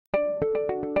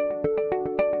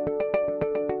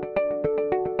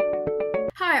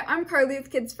Hi, I'm Carlee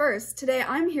with Kids First. Today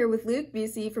I'm here with Luke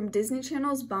Busey from Disney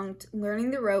Channel's Bunk'd,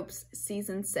 Learning the Ropes,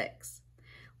 Season 6.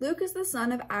 Luke is the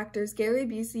son of actors Gary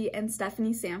Busey and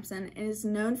Steffanie Sampson and is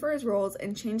known for his roles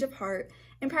in Change of Heart,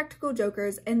 Impractical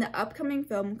Jokers, and the upcoming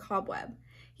film Cobweb.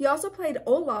 He also played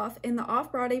Olaf in the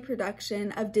off-Broadway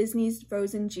production of Disney's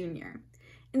Frozen Jr.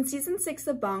 In Season 6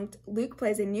 of Bunk'd, Luke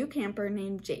plays a new camper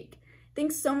named Jake.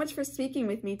 Thanks so much for speaking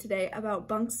with me today about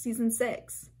Bunk'd Season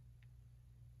 6.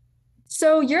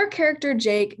 So your character,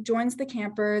 Jake, joins the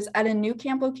campers at a new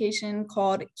camp location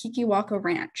called Kikiwaka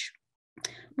Ranch.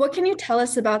 What can you tell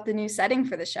us about the new setting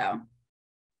for the show?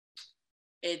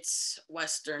 It's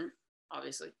Western,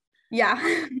 obviously.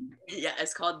 Yeah. Yeah,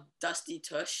 it's called Dusty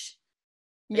Tush.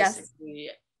 Yes. Basically,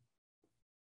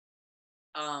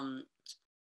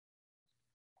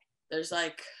 there's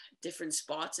like different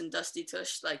spots in Dusty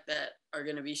Tush like that are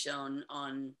going to be shown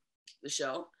on the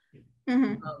show.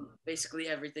 Mm-hmm. Basically,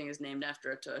 everything is named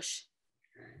after a tush.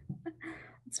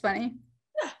 It's funny.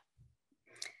 Yeah.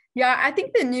 Yeah, I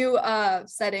think the new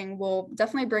setting will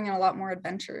definitely bring in a lot more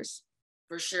adventures.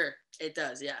 For sure. It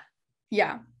does, yeah.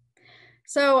 Yeah.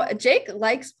 So Jake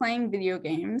likes playing video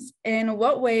games. In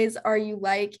what ways are you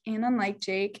like and unlike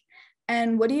Jake?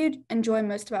 And what do you enjoy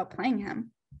most about playing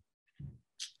him?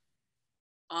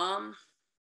 I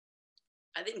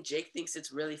think Jake thinks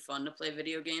it's really fun to play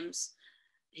video games.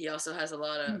 He also has a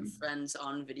lot of friends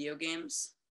on video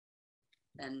games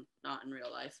and not in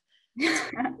real life.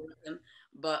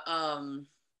 But how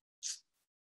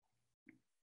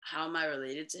am I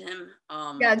related to him?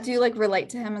 Yeah, do you like relate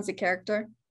to him as a character?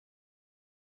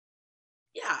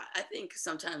 Yeah, I think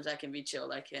sometimes I can be chill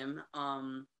like him.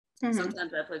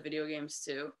 Sometimes I play video games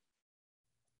too.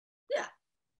 Yeah.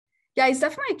 Yeah, he's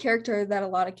definitely a character that a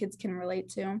lot of kids can relate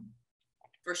to.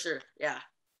 For sure, yeah.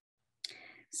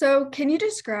 So can you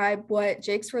describe what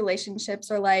Jake's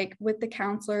relationships are like with the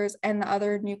counselors and the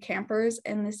other new campers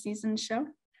in this season's show?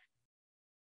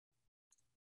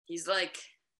 He's like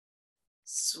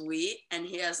sweet, and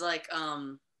he has like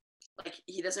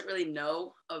he doesn't really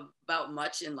know about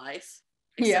much in life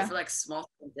except for like small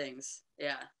things.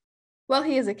 Yeah. Well,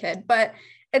 he is a kid, but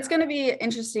it's going to be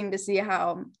interesting to see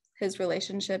how his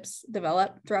relationships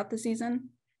develop throughout the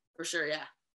season. For sure, yeah.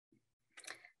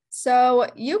 So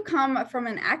you come from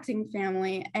an acting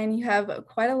family and you have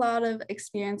quite a lot of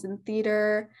experience in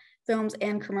theater, films,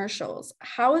 and commercials.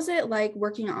 How is it like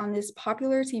working on this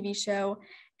popular TV show,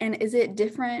 and is it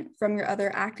different from your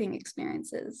other acting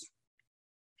experiences?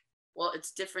 Well,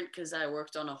 it's different because I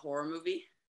worked on a horror movie.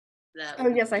 Oh,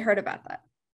 yes, I heard about that.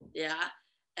 Yeah,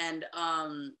 and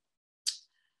what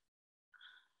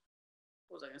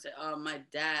was I gonna say? My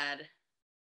dad.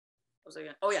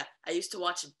 I used to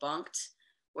watch Bunk'd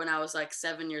when I was like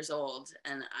 7 years old,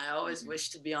 and I always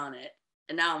wished to be on it,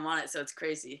 and now I'm on it, so it's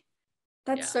crazy.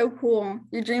 That's so cool.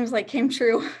 Your dreams like came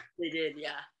true. They did,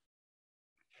 yeah.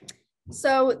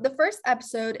 So the first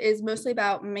episode is mostly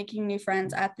about making new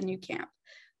friends at the new camp.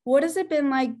 What has it been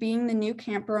like being the new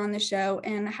camper on the show,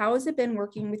 and how has it been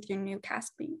working with your new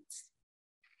castmates?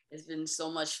 It's been so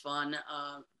much fun.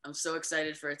 I'm so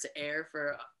excited for it to air,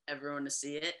 for everyone to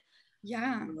see it.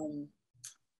 Yeah.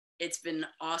 It's been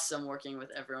awesome working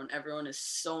with everyone. Everyone is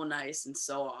so nice and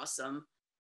so awesome.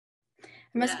 It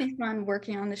must be fun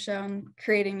working on the show and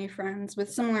creating new friends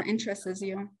with similar interests as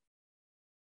you.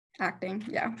 Acting,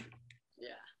 yeah.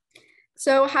 Yeah.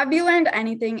 So have you learned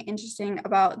anything interesting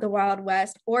about the Wild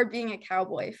West or being a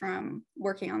cowboy from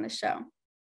working on the show?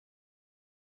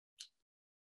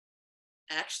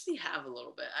 I actually have a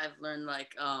little bit. I've learned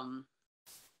like, I've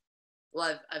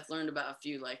learned about a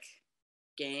few like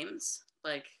games,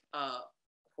 like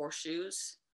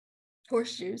horseshoes.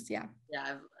 Horseshoes, yeah.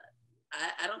 Yeah,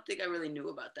 I don't think I really knew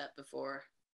about that before.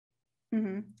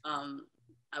 I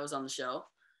was on the show.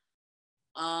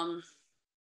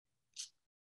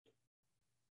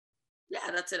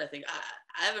 Yeah, that's it. I think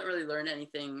I haven't really learned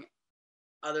anything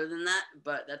other than that,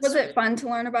 but that's. Was it fun to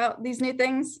learn about these new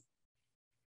things?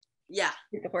 Yeah.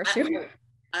 Like the horseshoe.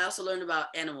 I also learned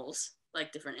about animals,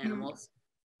 like different animals.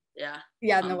 Yeah.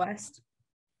 Yeah, in the West.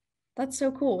 That's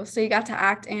so cool. So you got to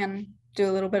act and do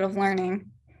a little bit of learning.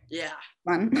 Yeah.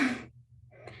 Fun.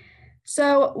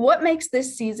 So what makes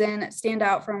this season stand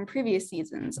out from previous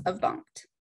seasons of Bunk'd?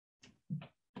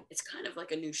 It's kind of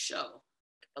like a new show,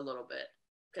 a little bit,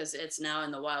 because it's now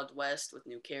in the Wild West with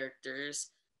new characters.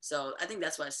 So I think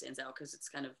that's why it stands out, because it's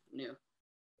kind of new.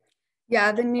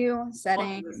 Yeah, the new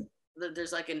setting.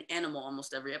 There's like an animal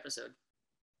almost every episode.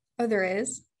 Oh, there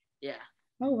is? Yeah.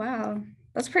 Oh, wow.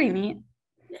 That's pretty neat.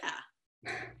 Yeah.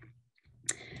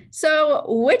 So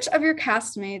which of your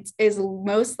castmates is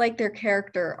most like their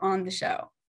character on the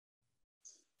show?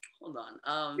 hold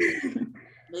on.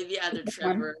 Maybe either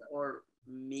Trevor or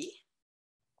me.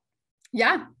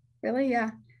 Yeah, really, yeah.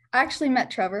 I actually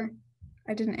met Trevor.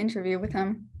 I did an interview with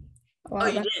him. Oh,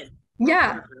 you did?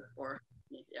 Yeah. Or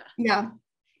yeah. Yeah.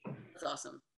 That's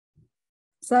awesome.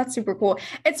 So that's super cool.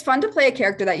 It's fun to play a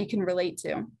character that you can relate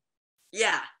to.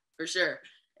 Yeah, for sure.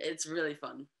 It's really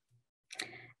fun.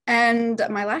 And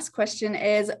my last question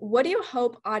is, what do you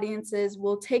hope audiences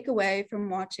will take away from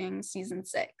watching season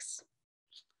 6?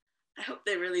 I hope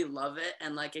they really love it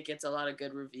and like it gets a lot of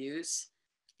good reviews,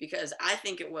 because I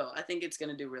think it will. I think it's going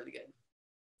to do really good.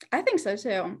 I think so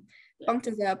too. Yeah. Bunk'd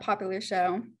is a popular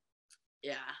show.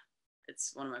 Yeah,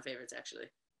 it's one of my favorites actually.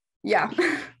 Yeah.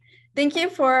 Thank you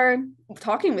for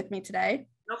talking with me today.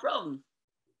 No problem.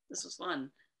 This was fun.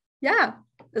 Yeah,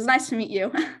 it was nice to meet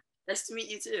you. Nice to meet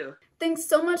you too. Thanks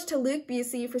so much to Luke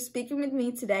Busey for speaking with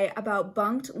me today about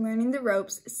Bunk'd Learning the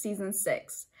Ropes Season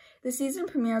 6. The season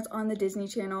premieres on the Disney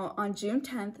Channel on June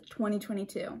 10th,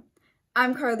 2022.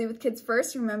 I'm Carly with Kids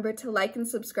First. Remember to like and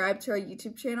subscribe to our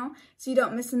YouTube channel so you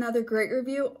don't miss another great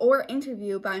review or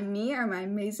interview by me or my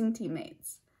amazing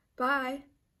teammates. Bye!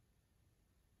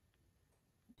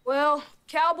 Well,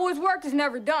 cowboy's work is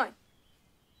never done.